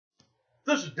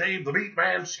This is Dave the Meat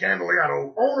Man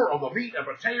Scandaliato, owner of the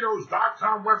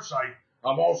meatandpotatoes.com website.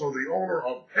 I'm also the owner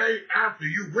of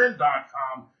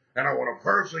payafteryouwin.com, and I want to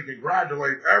personally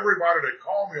congratulate everybody that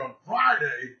called me on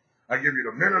Friday. I give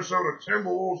you the Minnesota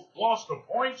Timberwolves plus the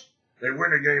points. They win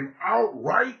the game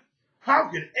outright. How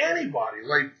can anybody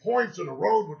lay points in the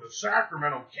road with the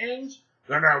Sacramento Kings?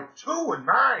 They're now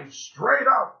 2-9 straight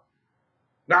up.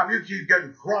 Now, if you keep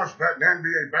getting crushed betting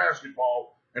NBA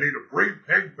basketball and need a brief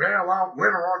pig bailout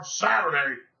winner on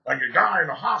Saturday, like a guy in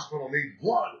the hospital needs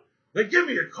blood, then give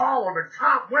me a call on the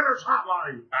Comp Winners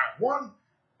Hotline at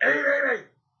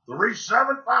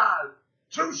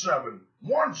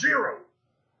 1-888-375-2710.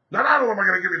 Now, not only am I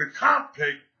going to give you the comp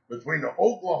pick between the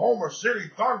Oklahoma City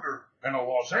Thunder and the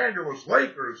Los Angeles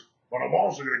Lakers, but I'm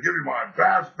also going to give you my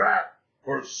best bet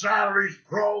for Saturday's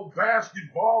pro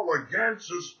basketball against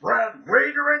the spread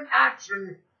wagering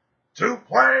action. 2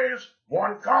 plays,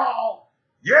 1 call.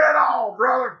 Get it all,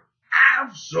 brother.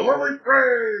 Absolutely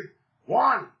free.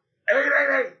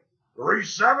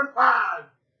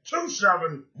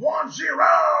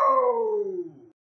 1-888-375-2710.